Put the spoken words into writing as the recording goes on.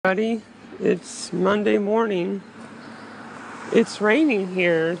Buddy, it's Monday morning. It's raining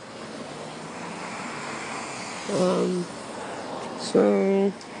here.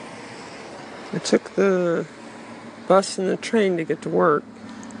 So I took the bus and the train to get to work,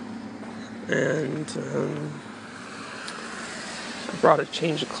 and I brought a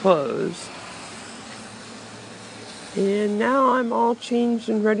change of clothes. And now I'm all changed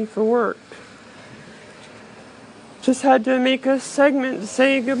and ready for work. Just had to make a segment to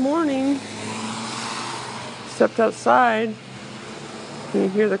say good morning. Stepped outside. Can you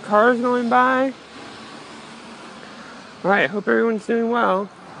hear the cars going by? Alright, hope everyone's doing well.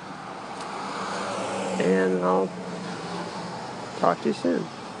 And I'll talk to you soon.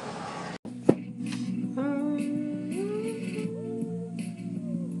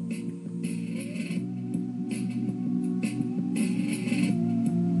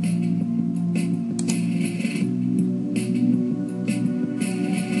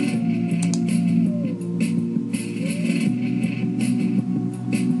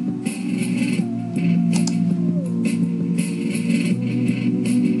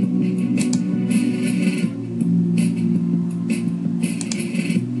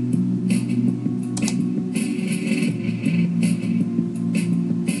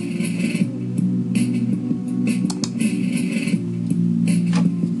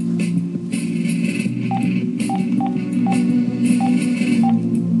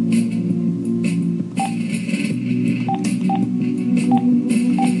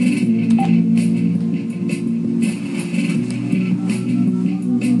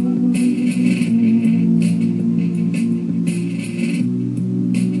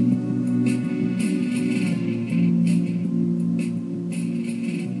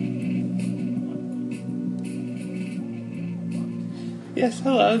 Yes,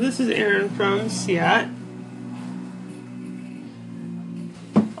 hello, this is Aaron from Seattle.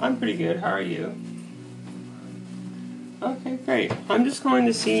 I'm pretty good, how are you? Okay, great. I'm just going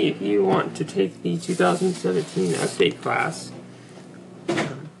to see if you want to take the 2017 update class.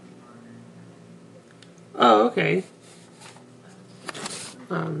 Oh, okay.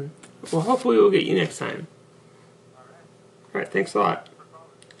 Well, hopefully we'll get you next time. Alright, thanks a lot.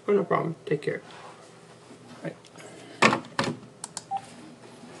 Oh, no problem. Take care. Bye.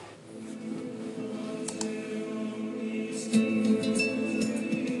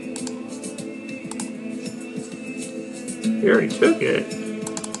 You already took it.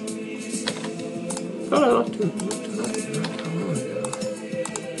 Thought I left him.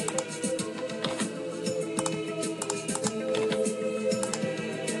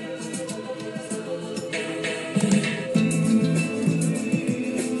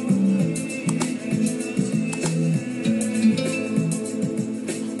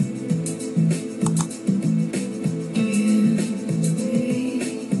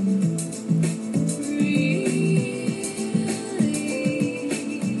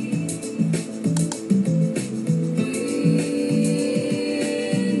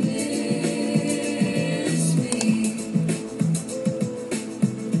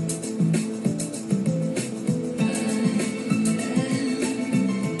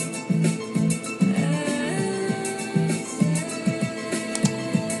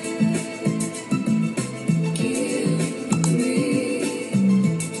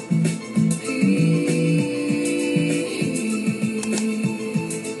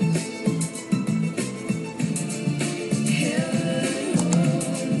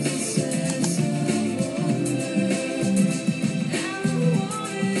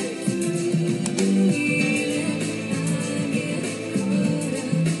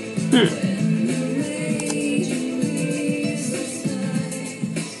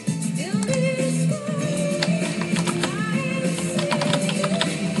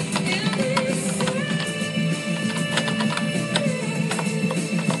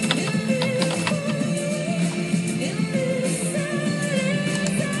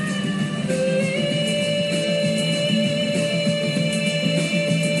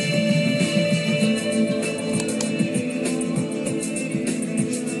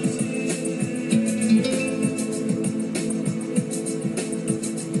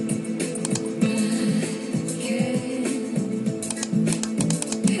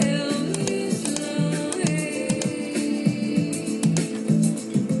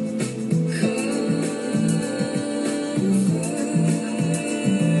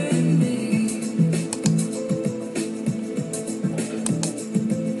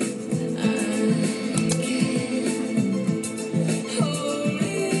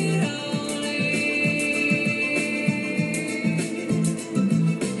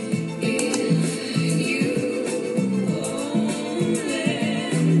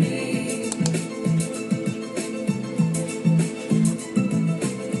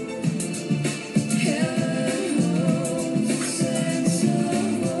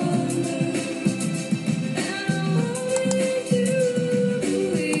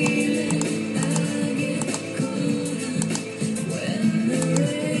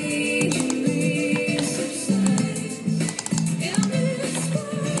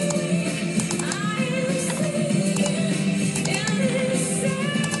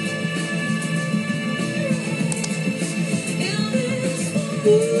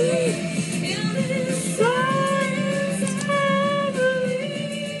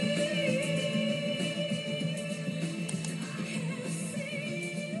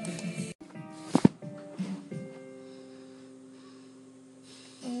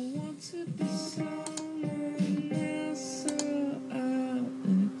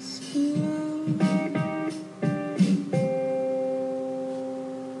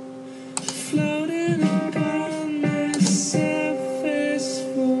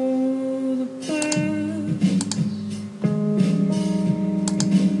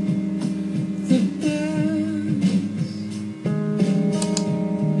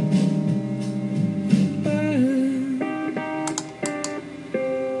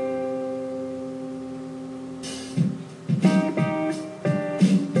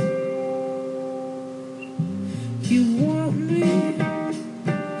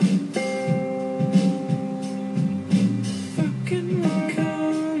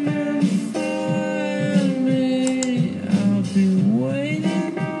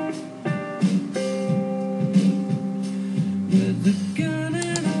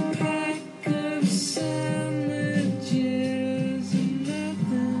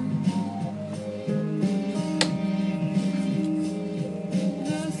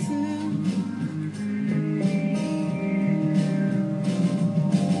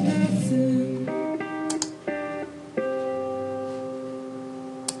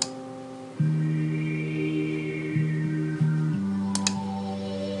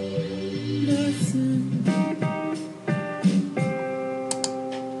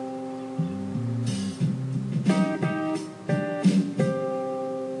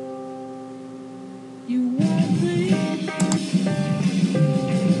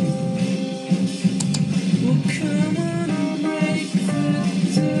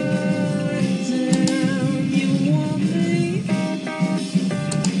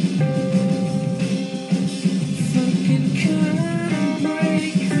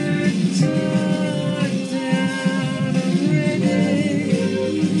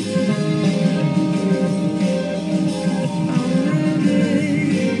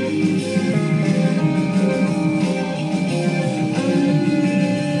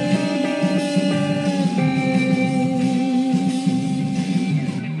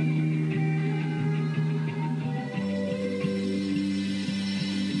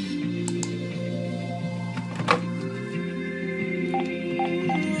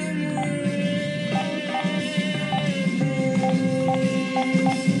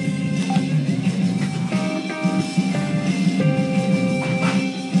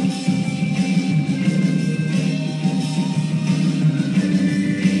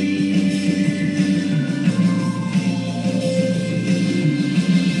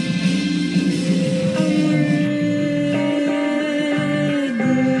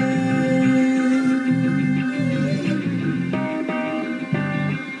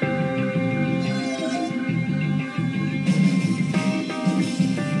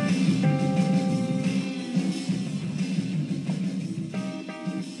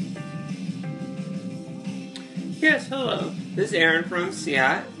 Yes, hello. This is Aaron from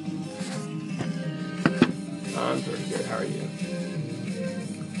Seattle. I'm pretty good. How are you?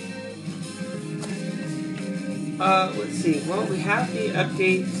 Let's see. Well, we have the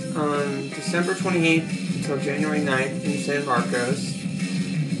update on December 28th until January 9th in San Marcos.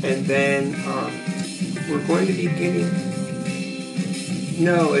 And then we're going to be getting...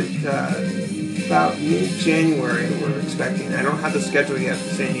 No, it's about mid-January we're expecting. I don't have the schedule yet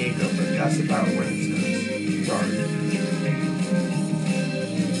for San Diego, but that's about when it's going to start.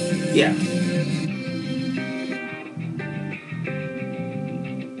 Yeah.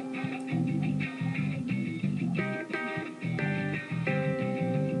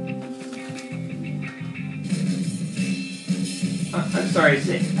 I'm sorry,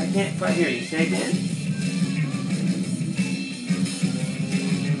 I can't quite hear you. Say again?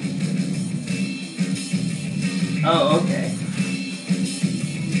 Oh, okay.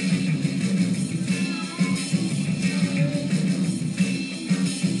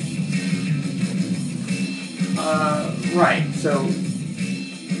 Right, so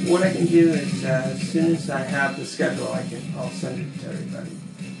what I can do is as soon as I have the schedule, I'll send it to everybody.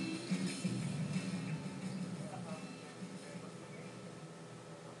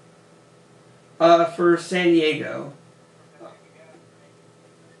 For San Diego.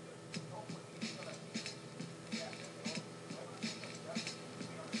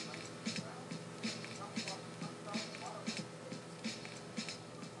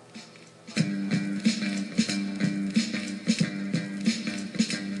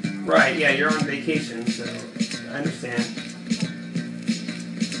 Right, yeah, you're on vacation, so I understand.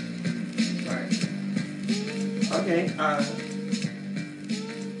 Okay. All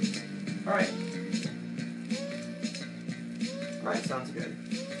right. All right. Sounds good.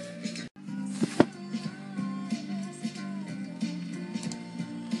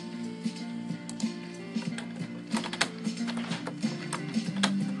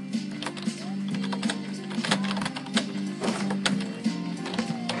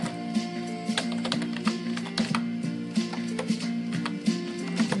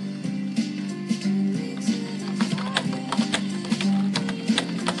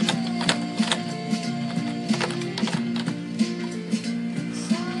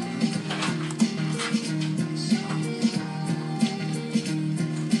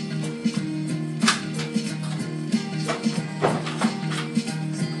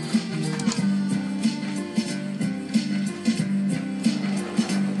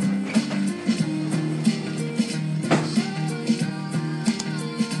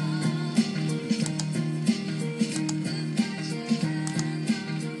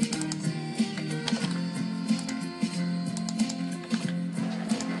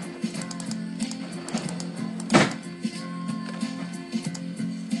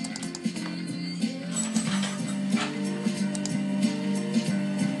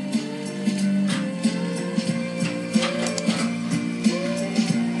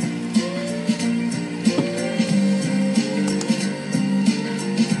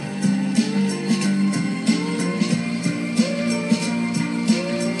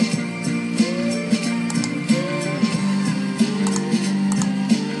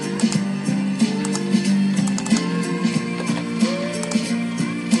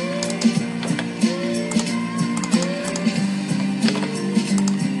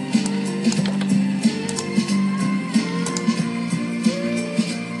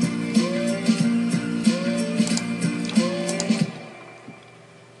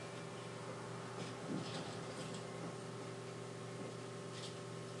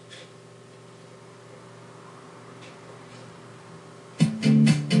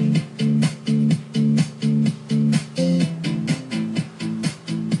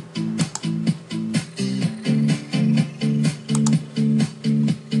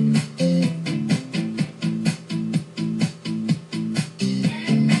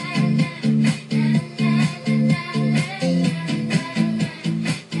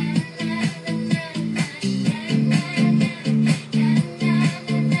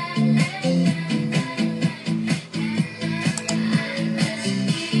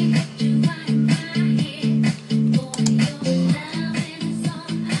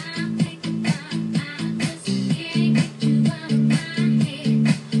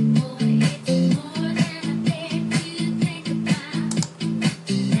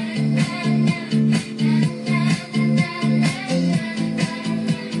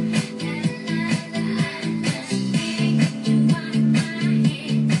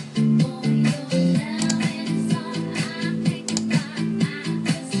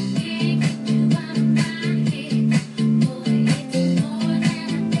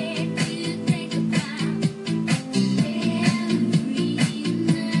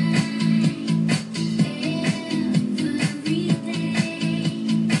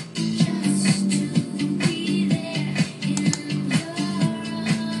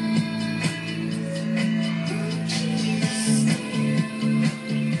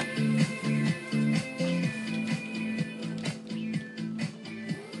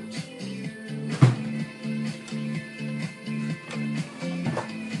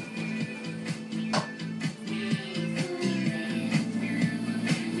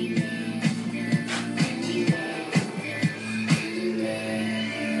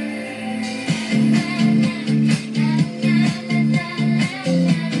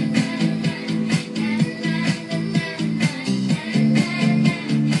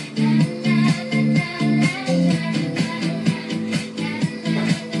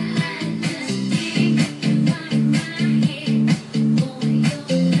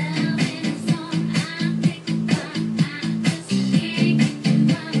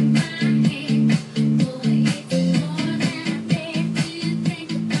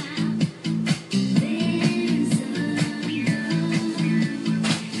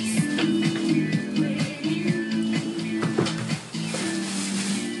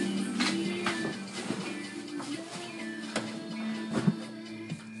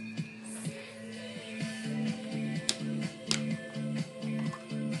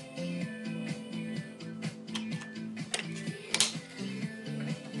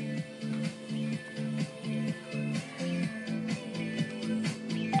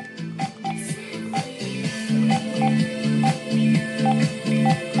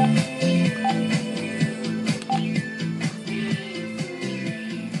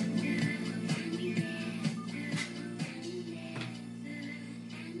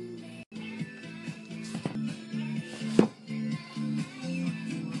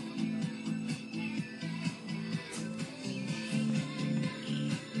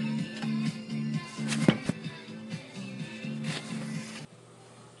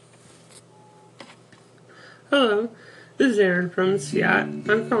 Hello, this is Aaron from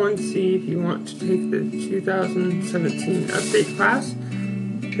Seattle. I'm calling to see if you want to take the 2017 update class.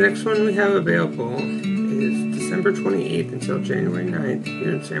 The next one we have available is December 28th until January 9th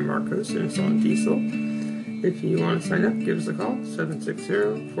here in San Marcos, and it's on Diesel. If you want to sign up, give us a call,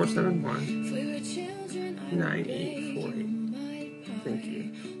 760-471-9848. Thank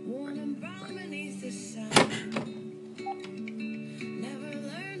you.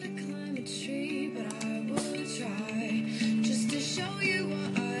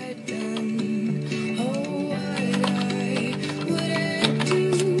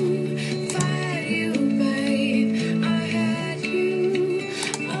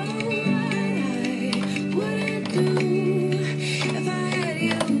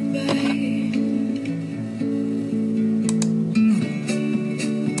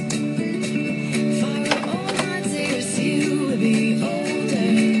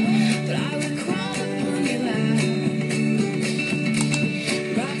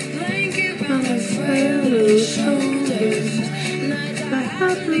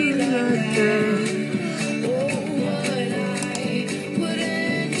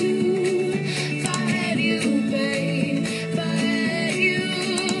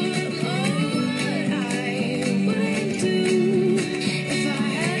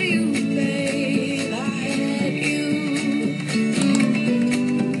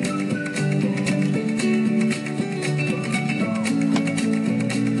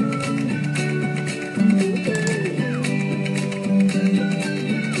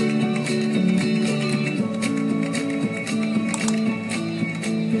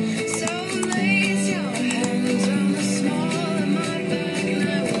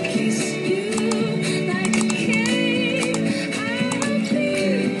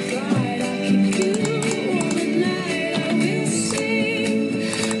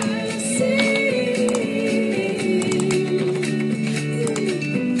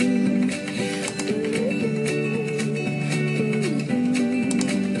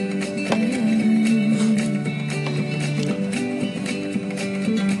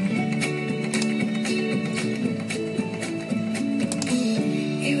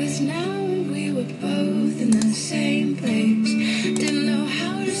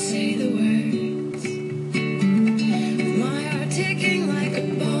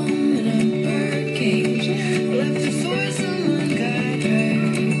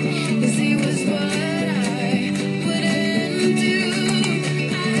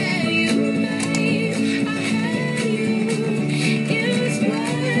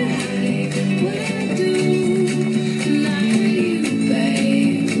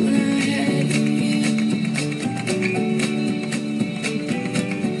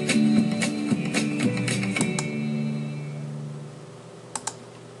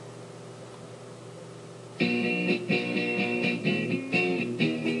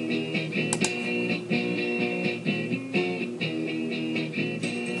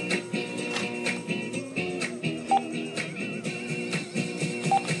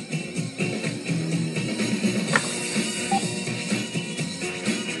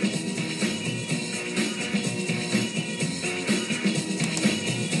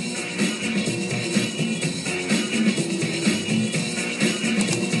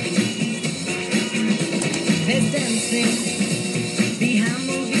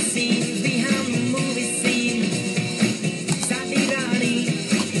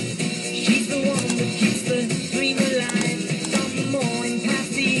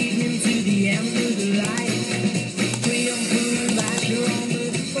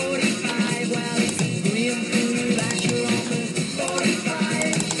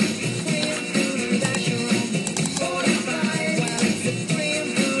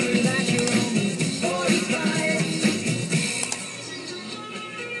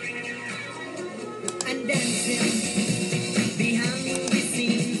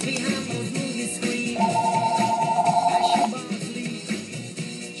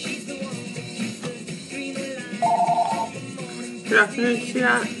 Good afternoon,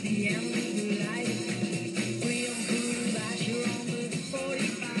 Seattle.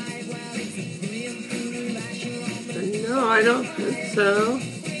 No, I don't think so.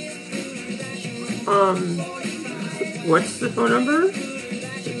 What's the phone number?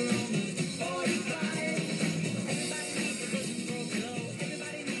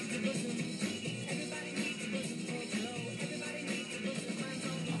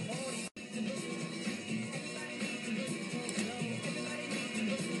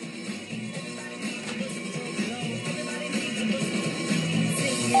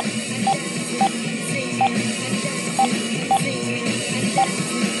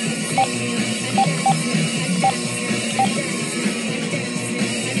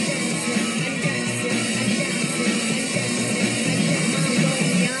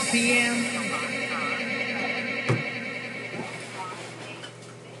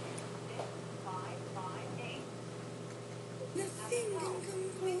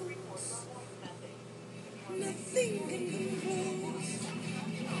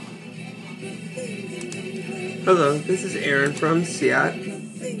 Hello, this is Aaron from Seattle.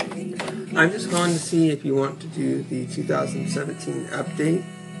 I'm just calling to see if you want to do the 2017 update.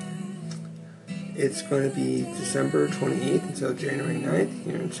 It's going to be December 28th until January 9th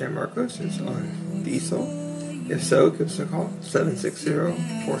here in San Marcos. It's on Diesel. If so, give us a call,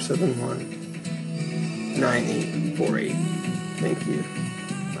 760-471-9848. Thank you.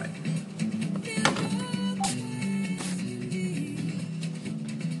 Bye.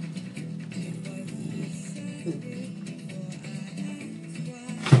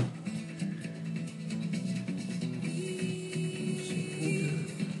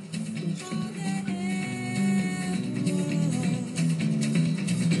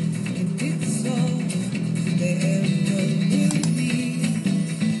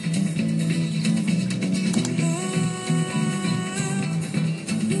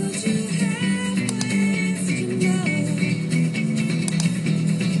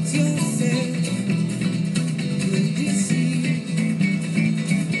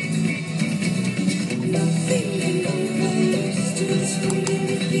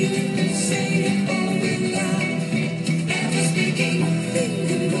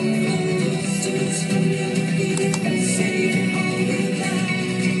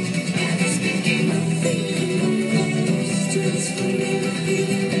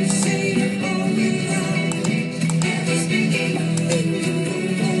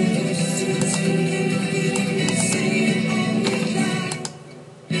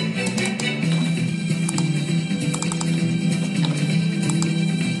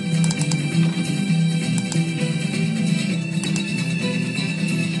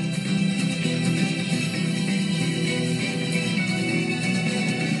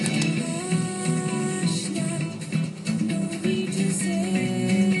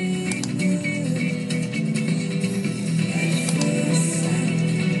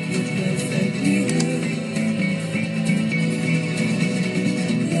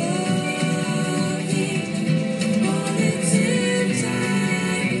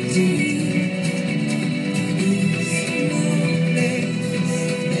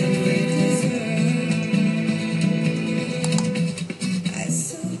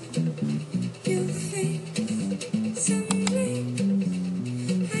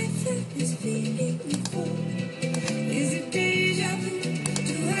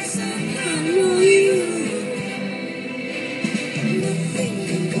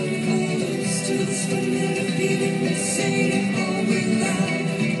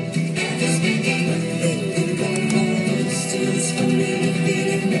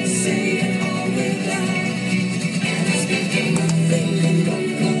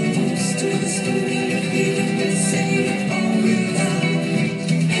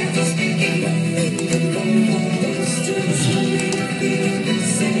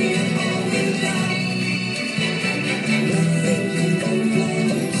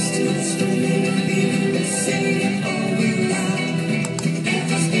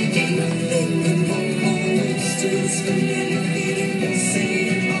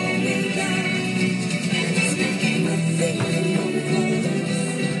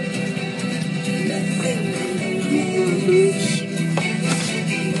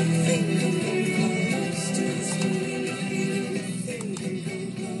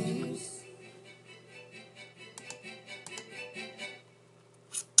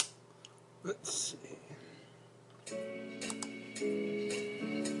 Let's see.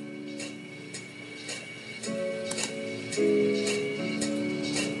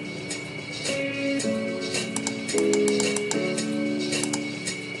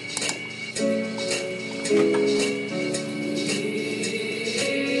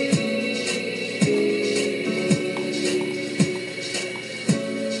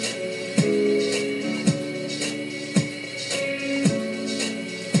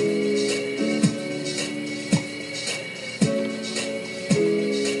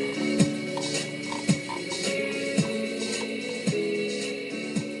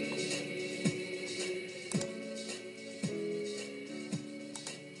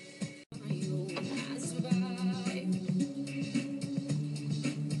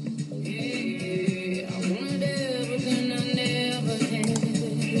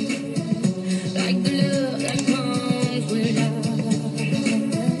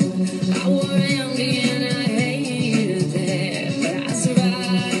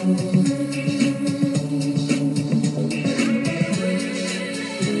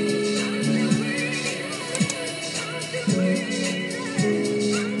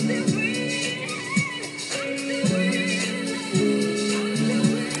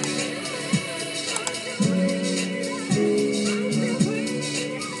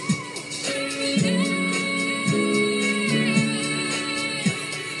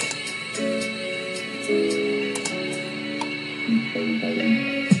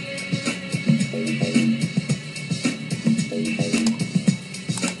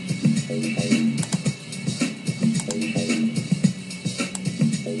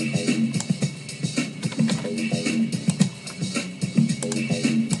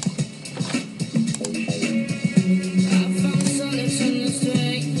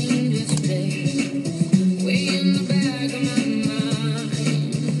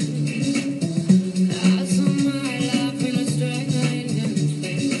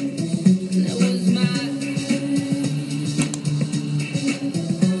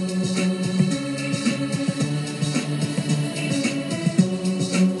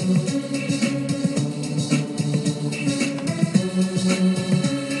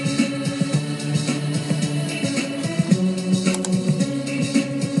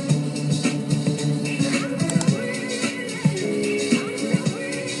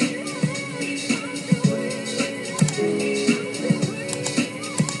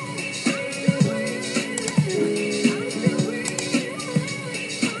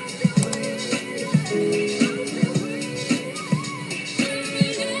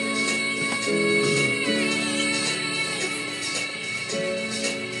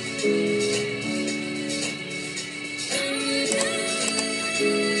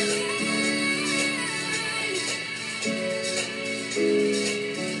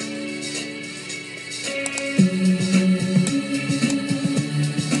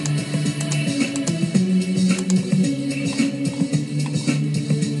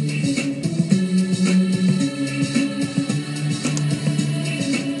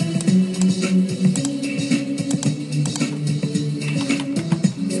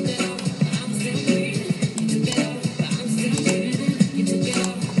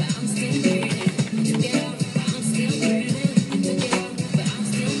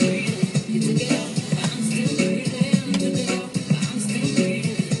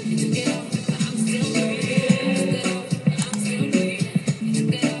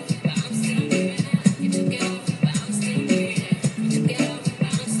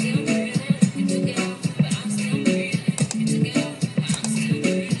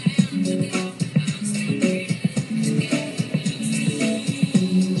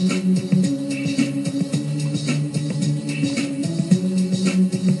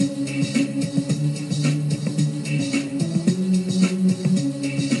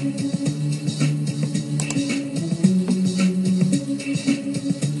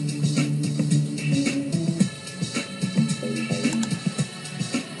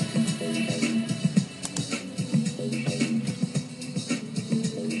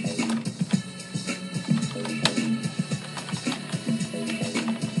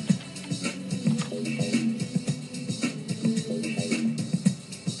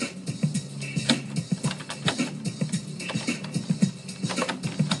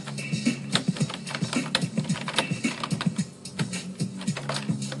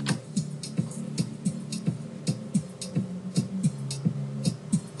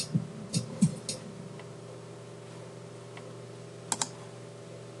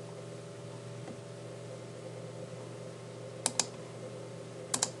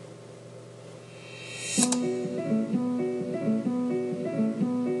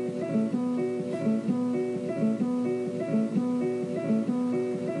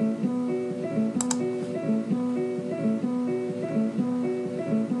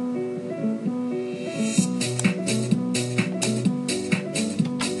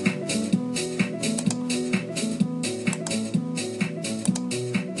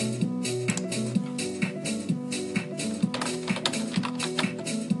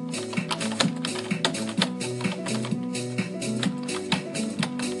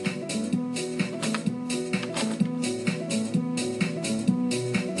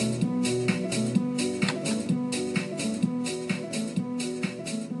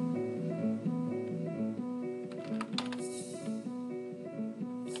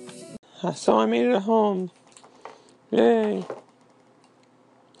 So I made it home. Yay.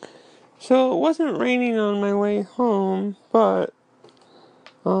 So it wasn't raining on my way home, but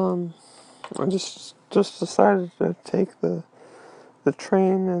I just decided to take the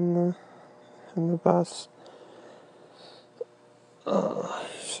train and the bus.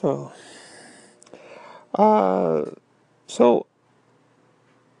 So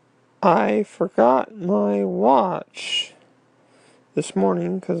I forgot my watch this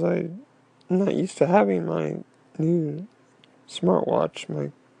morning because I'm not used to having my new smartwatch,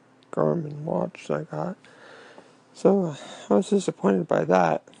 my Garmin watch that I got. So I was disappointed by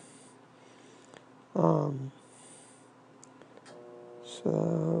that.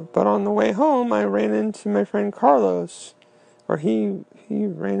 But on the way home, I ran into my friend Carlos, or he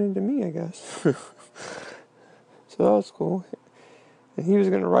ran into me, I guess. So that was cool. And he was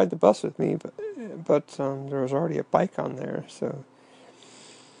going to ride the bus with me, but there was already a bike on there, so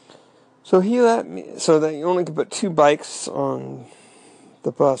he let me. So that you only could put 2 bikes on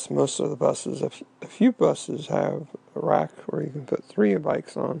the bus. Most of the buses, a few buses have a rack where you can put 3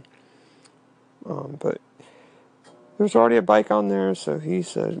 bikes on. But there's already a bike on there, so he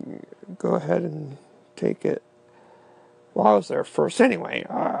said, "Go ahead and take it." Well, I was there first anyway.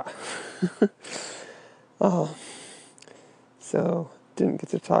 So didn't get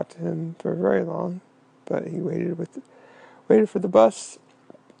to talk to him for very long, but he waited for the bus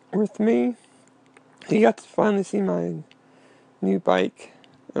with me. He got to finally see my new bike,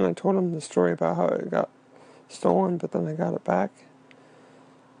 and I told him the story about how it got stolen, but then I got it back.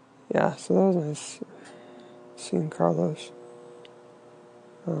 Yeah, so that was nice seeing Carlos.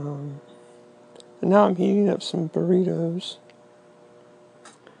 And now I'm heating up some burritos,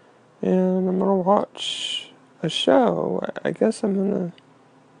 and I'm gonna watch a show. I guess I'm gonna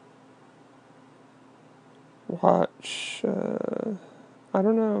watch, I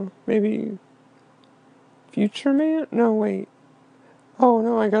don't know, maybe Future Man? No, wait. Oh,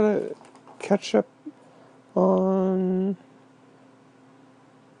 no, I gotta catch up on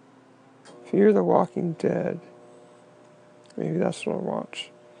Fear the Walking Dead. Maybe that's what I'll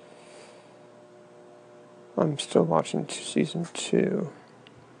watch. I'm still watching season 2.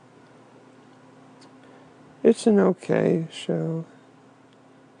 It's an okay show.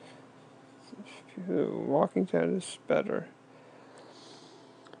 Walking Dead is better.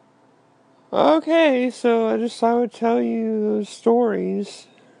 Okay, so I just thought I would tell you those stories.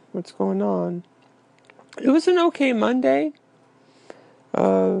 What's going on? It was an okay Monday.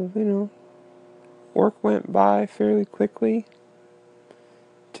 Work went by fairly quickly.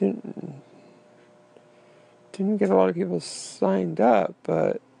 Didn't get a lot of people signed up,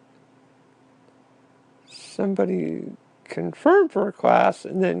 but somebody confirmed for a class,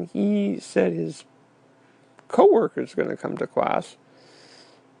 and then he said his coworker's going to come to class.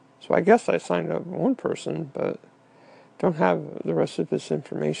 So I guess I signed up one person, but don't have the rest of this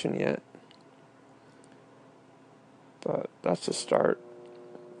information yet. But that's a start.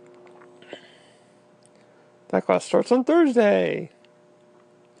 That class starts on Thursday.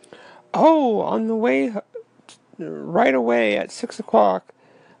 Oh, on the way, right away at 6 o'clock,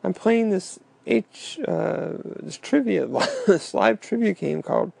 I'm playing this trivia, this live trivia game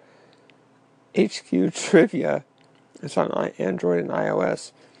called HQ Trivia. It's on Android and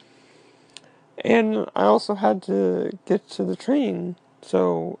iOS. And I also had to get to the train,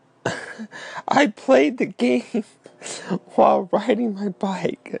 so I played the game while riding my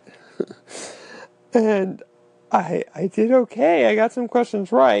bike. And I did okay. I got some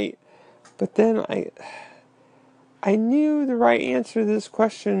questions right, but then I knew the right answer to this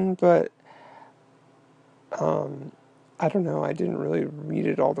question, but I don't know. I didn't really read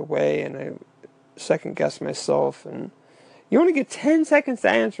it all the way, and I second guessed myself. And you only get 10 seconds to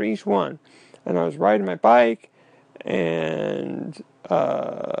answer each one. And I was riding my bike, and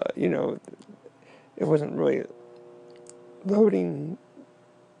it wasn't really loading.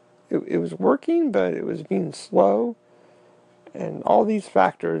 It was working, but it was being slow. And all these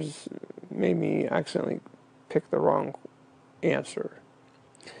factors made me accidentally pick the wrong answer.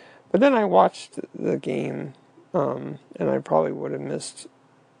 But then I watched the game, and I probably would have missed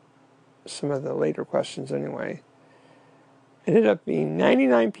some of the later questions anyway. It ended up being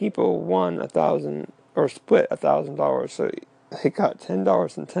 99 people won $1,000 or split $1,000, so they got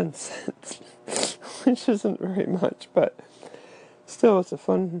 $10.10, which isn't very much, but still, it's a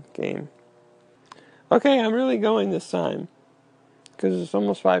fun game. Okay, I'm really going this time because it's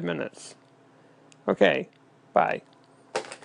almost 5 minutes. Okay, bye.